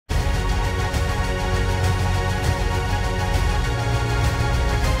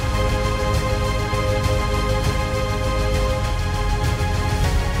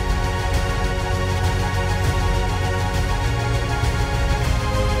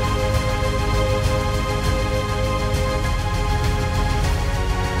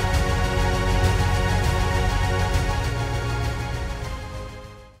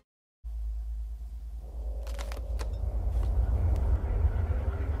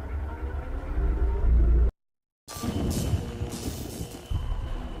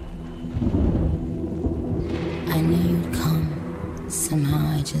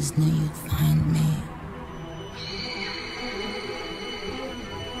always knew you'd find me.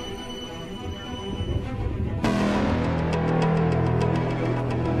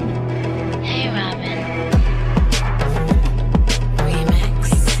 Hey, Robin. Remix.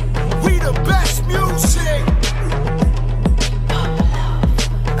 We the best music.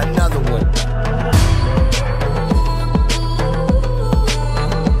 Another one.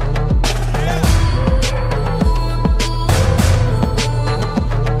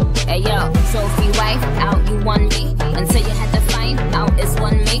 Hey yo, trophy wife, out you won me. Until you had to find out it's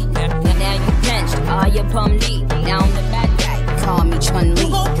one me. And now you benched, all your bum knee. Now I'm the bad guy, call me Chun-Li. You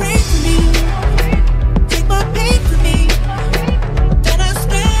gon' pray for me, take my pain for me. Then I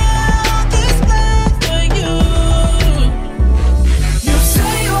spell this love for you. You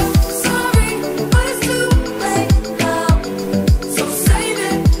say you're sorry, but it's too late now. So save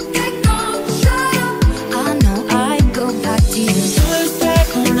it, get gone, shut up. I know I'd go back to you. Just back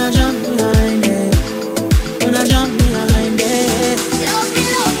when I jump behind it, when I jump behind it. Love me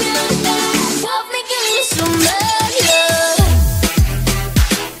like that. Love me, give me some love, yeah.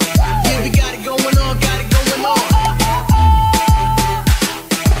 Yeah, we got it going on, got it going on.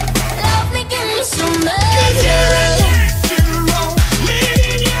 Love me, give me some love, yeah.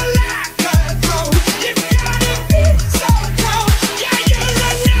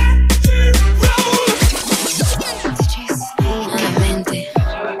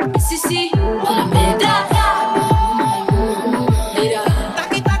 Sí, sí, mira.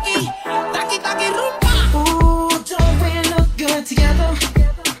 Taki, taki, taki, taki, rumba. Ooh, don't we look good together?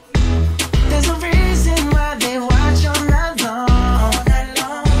 There's a reason why they watch all night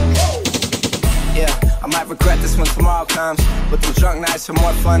long. Yeah, I might regret this when tomorrow comes, but the drunk nights are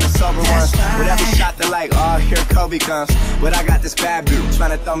more fun than sober ones. With every shot they're like, oh, here Kobe comes. But I got this bad bitch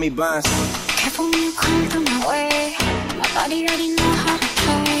trying to throw me buns. Careful when you come through my way. My body already know how to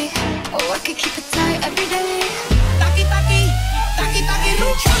play. Oh, I could keep it tight every day. Taki, taki, taki, taki,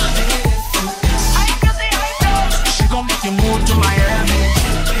 rumba. She gon' make you move to Miami.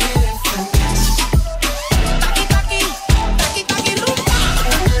 Taki, taki, taki, taki, rumba.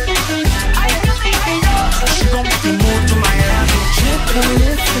 She gon' make you move to Miami.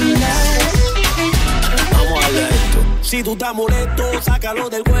 Vamos a hablar esto. Si tú estás molesto, sácalo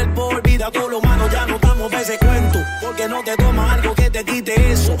del cuerpo. Olvida todo lo malo, ya no estamos para ese cuento. Porque no te tomas algo que te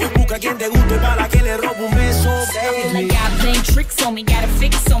quite eso. Busca quien te guste para que le robe un beso. Like God playing tricks on me, got a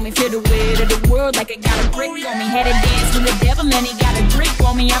fix on me. Feel the weight of the world like I got a brick on me. Had a dance with the devil and he got a grip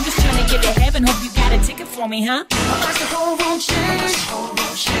on me. I'm just trying to get to heaven, hope you got a ticket for me, huh? Like the whole won't change.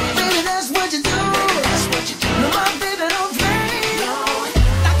 Baby, that's what you do. No, my baby don't play.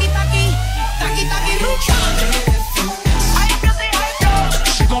 Taki, taki, taki, taki, rumba.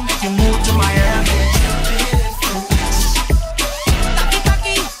 She gon' make you move to Miami. Taki,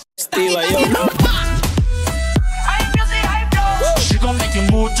 taki, Steve, taki, yo. rumba. She gon' make you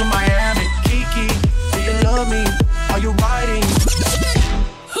move to Miami. Kiki, do you love me? Are you riding?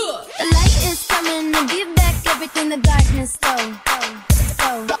 The light is coming to give back everything the darkness stole.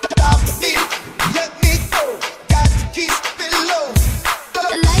 Let me go. Got the keys below. The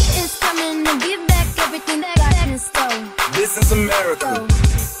light is coming to give back everything the darkness stole. This is America.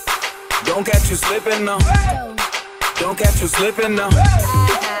 Don't catch you slipping now. Don't catch you slipping now.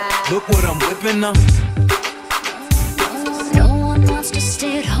 Look what I'm whipping now. No one wants to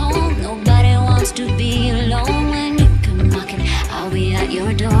stay at home. Nobody wants to be alone. When you come knocking, I'll be at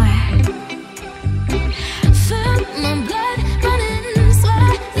your door. Feel my blood running,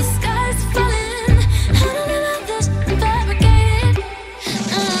 sweat, the sky's falling. I don't know about this fabricated.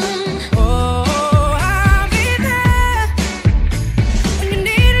 Oh, I'll be there when you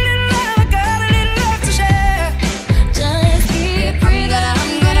need a little love. I got a little love to share. Just keep breathing. I'm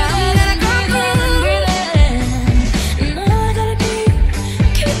gonna keep on breathing. And all I gotta do,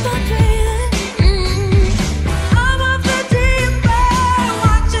 keep on breathing. I'm off the deep end,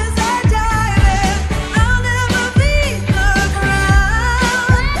 watch as I dive in. I'll never leave the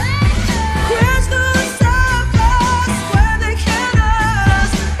ground. Crash to the surface where they can't hurt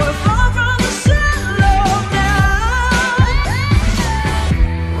us. We're far from the shallow now.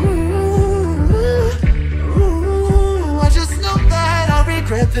 Ooh, I just know that I'll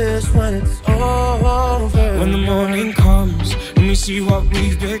regret this when it's over. When the morning comes and we see what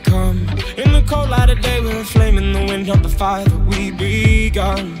we've become. In the cold light of day, we're a flame in the wind of the fire that we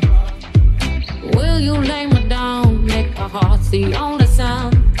begun. Will you lay me down, make my heart the only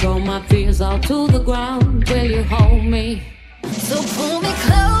sound? Throw my fears all to the ground. Will you hold me? So pull me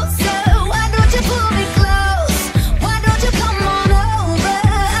closer. Why don't you pull me close? Why don't you come on over?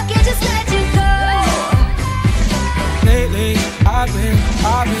 I can't just let you go. Lately, I've been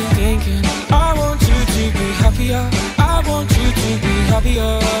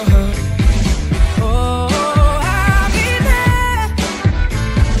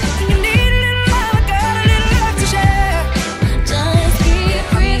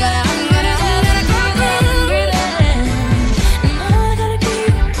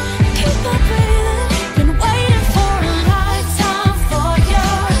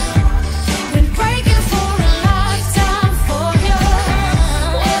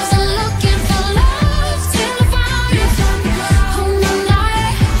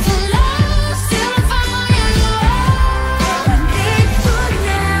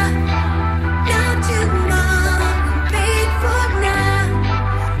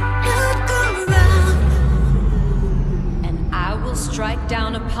Strike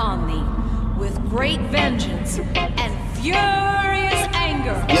down upon thee with great vengeance and furious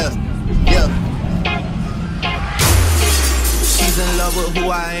anger. Yeah. She's in love with who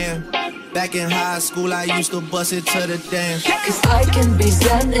I am. Back in high school, I used to bust it to the dance. Cause I can be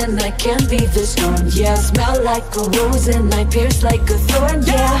zen and I can be the storm. Yeah, smell like a rose and I pierce like a thorn.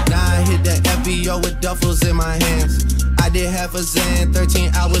 Yeah. Now I hit the FBO with duffels in my hands. I did half a zen,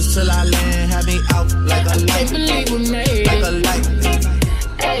 13 hours till I land. Had me out like a light, believe with me. like a light.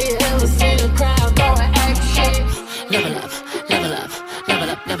 Hey, ever seen a crowd going act shit? Level up, level up, level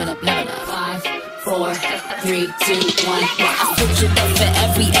up, level up, level up. 5, 4, 3, 2, 1. I switch it up for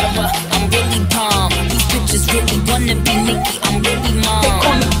every era. I'm really calm. These bitches really wanna be Nicki. I'm really mom. They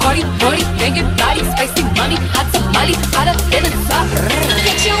call me party, party, banging body, spicy money, hot tamale, hot up in the top.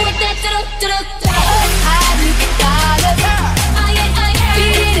 Get you with that do-do-do-do. I need the dollar.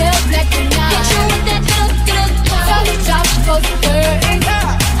 Beat it up like a knife. Get you with that do-do-do-do. Top for the bird.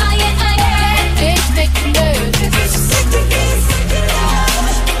 Bitch, make me nervous.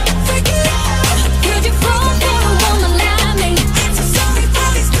 Could you fall for a woman like me?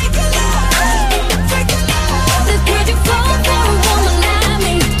 Could you fall for a woman like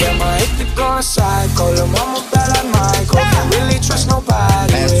me? Yeah, my hit to go inside. Call her mama bad like Michael. Can't really trust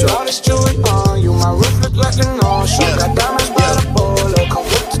nobody. With all this jewelry on you, my roof look like a no-show. Got diamonds by the bolo. Come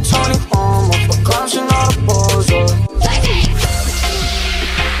with the Tony Homo for cars and all the balls.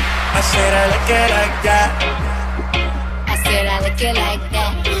 I said I like it like that. I said I like it like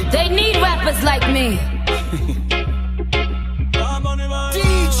that. They need rappers like me.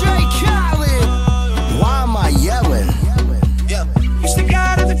 DJ Khaled, why am I yelling? You stick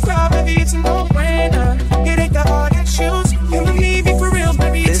out of the crowd, baby, it's a no-brainer. It ain't the hard to choose. You and me be for real,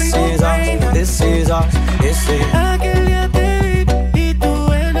 baby, it's a no-brainer. This is our. Aquel día te vi y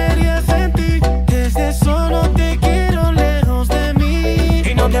tu energía sentí. Desde eso no te quiero lejos de mí.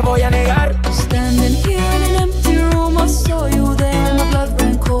 Y no te voy a negar. Standing here in an empty room, I saw you there. My blood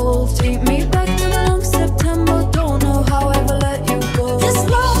ran cold. Take me back to the long September. Don't know how I ever let you go. This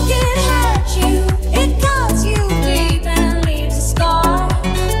love can hurt you. It cuts you deep and leaves a scar.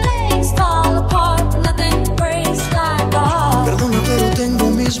 Things fall apart, nothing breaks like a heart. Perdona, pero tengo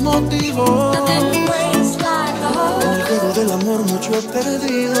mis motivos. Nothing breaks like a heart. En el juego del amor mucho he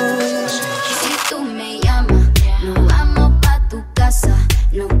perdido. Si tú me llamas, nos vamos pa' tu casa.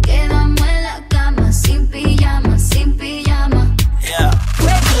 Nos quedamos en la cama, sin pijama, sin pijama. Yeah.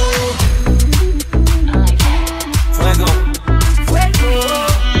 Fuego. Fuego. Fuego.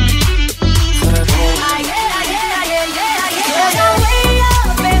 Ay, yeah, yeah, yeah, yeah, yeah. 'Cause I'm way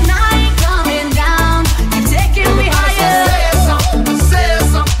up and I ain't coming down. You're taking me higher. Say something, say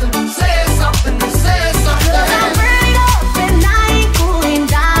something, say something, say something. 'Cause I'm right up and I ain't cooling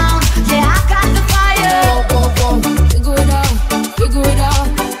down. Yeah, I got the fire. Figure it out, figure it out.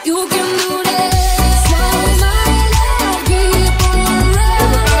 You can do this. Swallow my love, keep on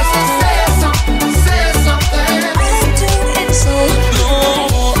running. Say something, say something. I do it so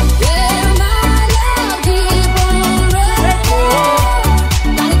low. Yeah, my love, keep on running.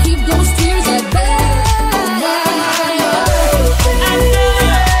 Gotta keep those tears at bay.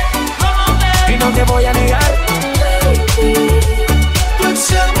 Y no te voy a negar. But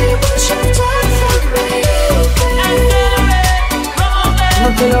tell me what you've done for me. No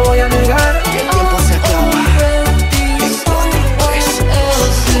te lo voy a negar. El tiempo se acaba.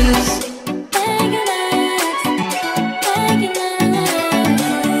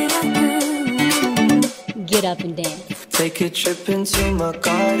 Get up and dance. Take a trip into my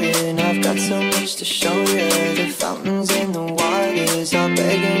garden. I've got so much to show you. The fountains and the waters. I'm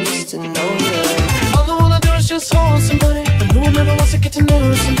begging just to know you. All I wanna do is just hold somebody. But who never wants to get to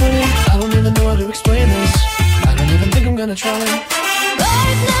know somebody? I don't even know how to explain this. I don't even think I'm gonna try.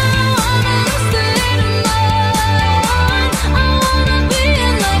 Right now, I'm in a state of mind. I wanna be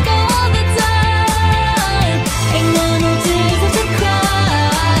in like all the time. Ain't got no tears left to cry.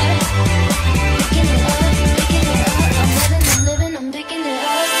 Picking it up, I'm living, I'm taking it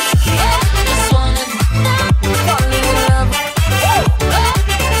up.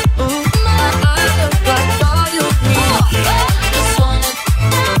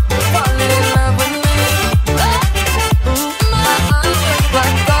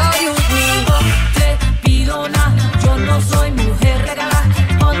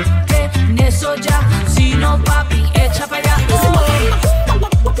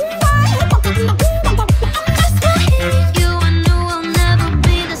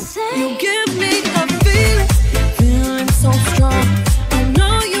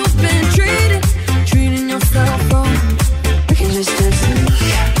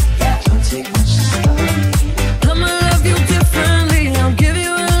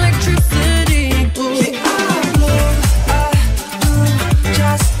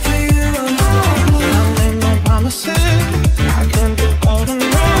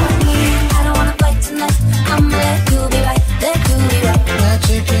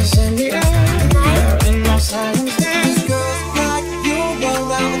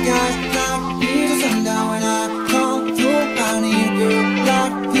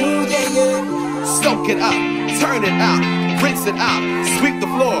 it out, sweep the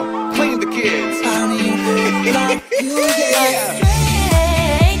floor, clean the kids. I need like you, yeah.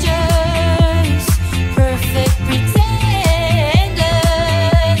 Strangers, perfect pretenders.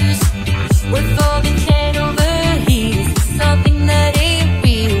 We're falling head over heels for something that ain't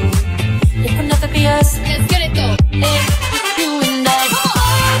real. It could never be us. Let's get it though. It's you and I.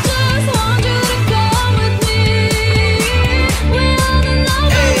 I just want you to come with me. We're on the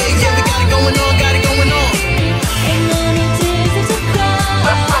line. Hey, yeah, we got it going on, got it going on. And many tears to cry.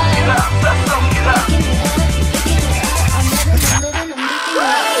 Let's soak it up, let's soak it up.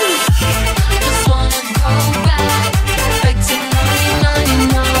 Just wanna go back to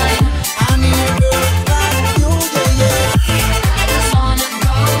 1999. I need a girl like you, yeah. Just wanna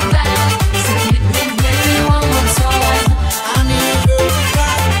go back to hit me, baby, one more time. I need a girl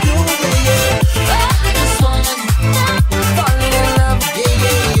like you, yeah. I just wanna fall in love. Yeah,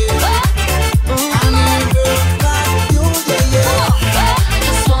 yeah, yeah. I need a girl like you, yeah. I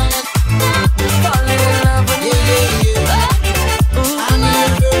just wanna fall in love with you. I need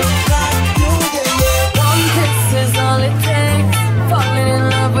a girl like you, yeah. One kiss is all it takes. Falling in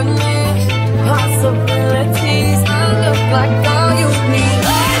love with me. Possibilities that look like all you need.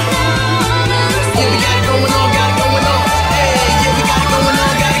 Yeah, we got it going on, got it going on. Hey, yeah, we got it going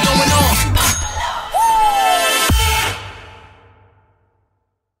on, got it going on.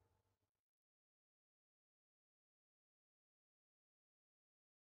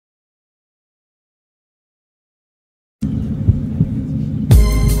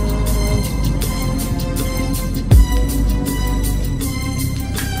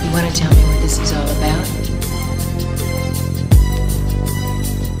 You want to tell me what this is all about?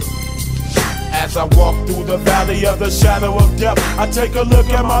 As I walk through the valley of the shadow of death, I take a look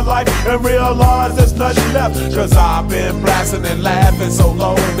at my life and realize there's nothing left. Cause I've been blasting and laughing so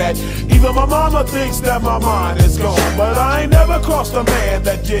long that even my mama thinks that my mind is gone. But I ain't never crossed a man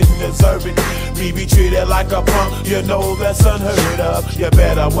that didn't deserve it. Me be treated like a punk, you know that's unheard of. You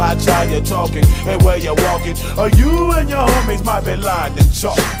better watch how you're talking and where you're walking, or you and your homies might be lying in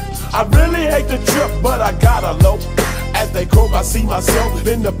chalk. I really hate the trip, but I gotta low. As they croak, I see myself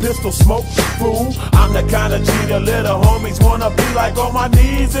in the pistol smoke. Fool, I'm the kind of G the little homies wanna be like, on my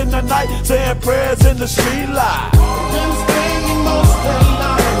knees in the night, saying prayers in the street light. Been spending most of their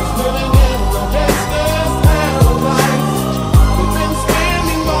lives living in the gangster's paradise. We've been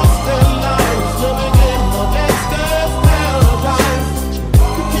spending most of their lives living in the gangster's paradise.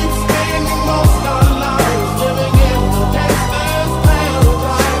 We keep spending most of our lives living in the gangster's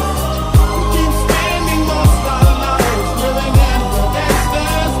paradise. We keep spending most of our lives living in the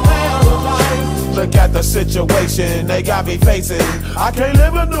gangster's paradise. Look at the situation they got me facing. I can't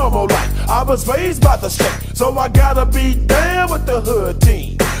live a normal life. I was raised by the state, so I gotta be down with the hood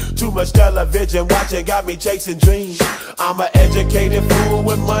team. Too much television watching got me chasing dreams. I'm an educated fool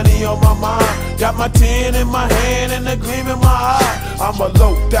with money on my mind. Got my tin in my hand and a gleam in my eye. I'm a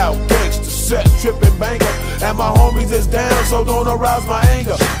loped out gangster, set tripping banker, and my homies is down, so don't arouse my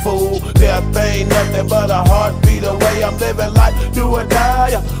anger. Fool, death ain't nothing but a heartbeat away. I'm living life, do or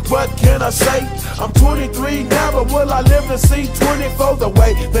die. What can I say? I'm 23 now, but will I live to see 24? The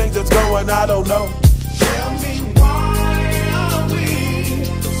way things is going, I don't know. Tell me why are we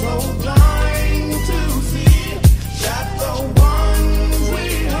so blind to see that the ones we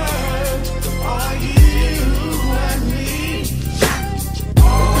hurt are you and me?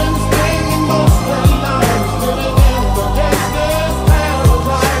 We've been spending most of our lives living in the gangster's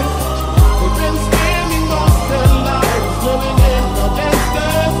paradise. We've been spending most of our lives living in the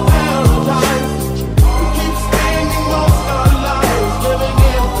gangster's paradise. We keep spending most of our lives living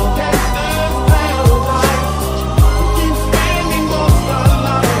in the gangster's paradise. We keep spending most of our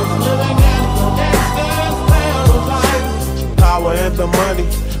lives living in the gangster's paradise. Power and the money,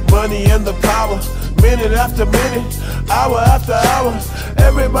 money and the power. Minute after minute, hour after hour,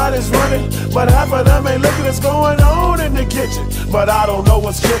 everybody's running, but half of them ain't looking what's going on in the kitchen. But I don't know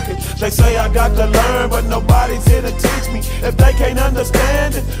what's cooking. They say I got to learn, but nobody's here to teach me. If they can't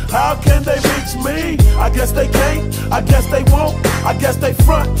understand it, how can they reach me? I guess they can't, I guess they won't, I guess they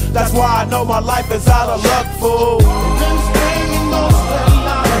front. That's why I know my life is out of luck, fool. We've been spending most of our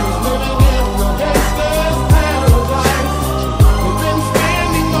lives living in the gangster's paradise. We've been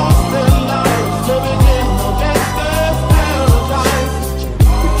spending most of our lives living in the gangster's paradise.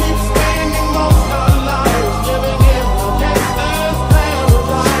 We keep spending most of our lives living in the gangster's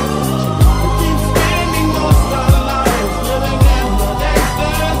paradise. We keep spending most of our lives living in the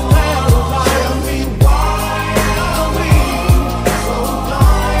gangster's paradise. Tell me why are we so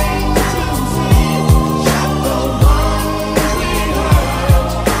blind to see that the ones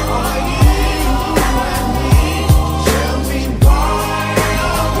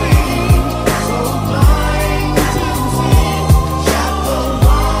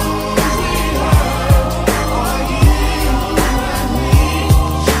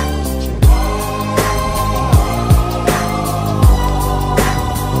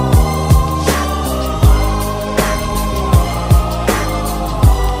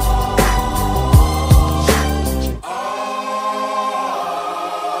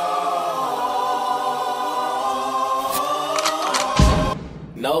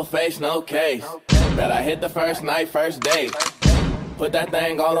No face, no case. Bet I hit the first night, first date. Put that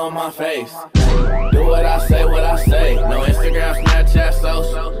thing all on my face. Do what I say, what I say. No Instagram, Snapchat,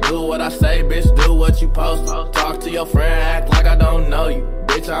 social. Do what I say, bitch, do what you post. Talk to your friend, act like I don't know you.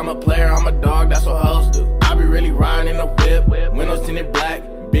 Bitch, I'm a player, I'm a dog, that's what hoes do. I be really riding in the whip, windows tinted black.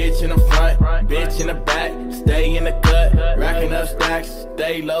 Bitch in the front, bitch in the back. Stay in the cut, racking up stacks.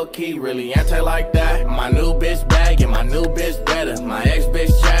 Stay low key, really anti like that. My new bitch bag and my new bitch better. My ex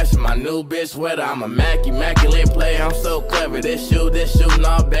bitch trash and my new bitch wetter. I'm a immaculate player, I'm so clever. This shoe,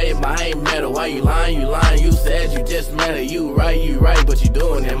 nah babe, I ain't met her. Why you lying, you said you just met her. You right, but you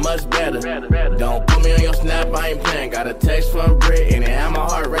doing it much better. Don't put me on your snap, I ain't playing. Got a text from Brit and it had my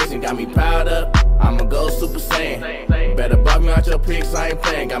heart racing. Got me proud up, I'ma go Super Saiyan. Better block me out your pics, I ain't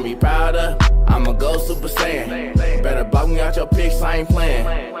playing. Got me proud up, I'ma go Super Saiyan. Better block me out your pics, I ain't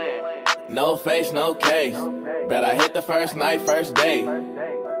playing. No face, no case. Bet I hit the first night, first date.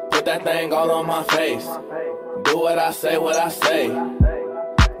 Put that thing all on my face. Do what I say, what I say.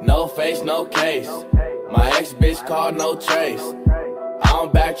 No face, no case. My ex bitch called, no trace. I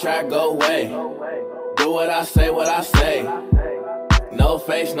don't backtrack, go away. Do what I say, what I say. No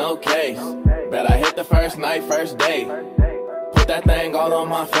face, no case. Bet I hit the first night, first date. Put that thing all on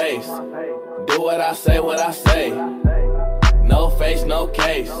my face. Do what I say, what I say. No face, no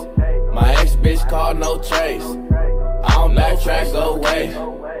case. My ex bitch called, no trace. I don't backtrack, go away.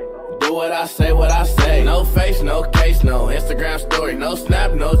 Do what I say, what I say. No face, no case, no Instagram story, no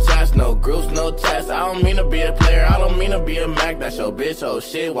snap, no chats, no groups, no chats. I don't mean to be a player, I don't mean to be a Mac. That's your bitch, oh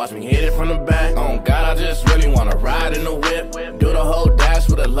shit, watch me hit it from the back. Oh God, I just really wanna ride in the whip. Do the whole dash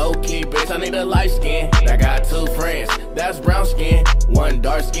with a low key bitch. I need a light skin. I got two friends, that's brown skin, one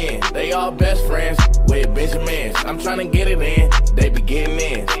dark skin. They all best friends with Benjamins. I'm tryna get it in, they be getting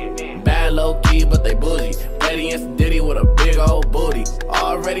in. Bad low key, but they bougie. Petty and Diddy with a big old booty.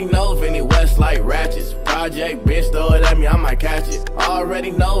 Already know Vinny West like ratchets. Project bitch throw it at me, I might catch it.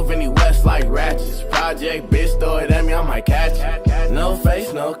 Already know Vinny West like ratchets. Project bitch throw it at me, I might catch it. No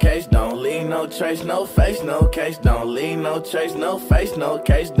face, no case, don't leave no trace. No face, no case, don't leave no trace. No face, no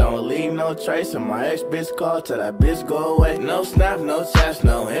case, don't leave no trace. And my ex bitch called, tell that bitch go away. No snap, no chats,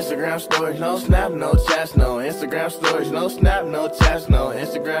 no Instagram stories. No snap, no chats, no Instagram stories. No snap, no chats, no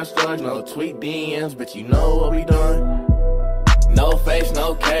Instagram stories. No tweet DMs, but you know what we doing. No face,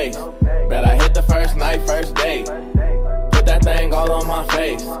 no case. Bet I hit the first night, first date. Put that thing all on my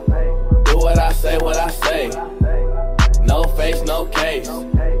face. Do what I say, what I say. No face, no case.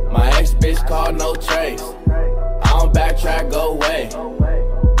 My ex bitch called, no trace. I don't backtrack, go away.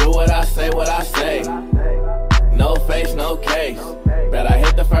 Do what I say, what I say. No face, no case. Bet I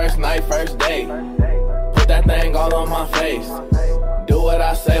hit the first night, first date. Put that thing all on my face. Do what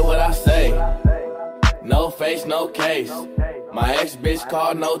I say, what I say. No face, no case. My ex bitch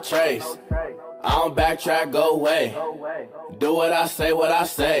called, no trace. I don't backtrack, go away. Do what I say, what I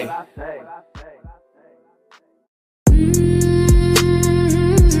say.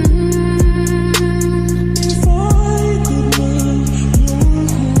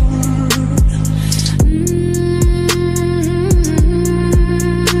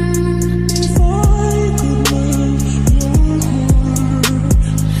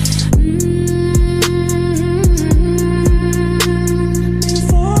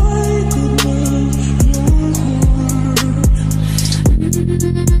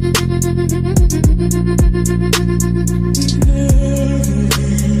 Thank you.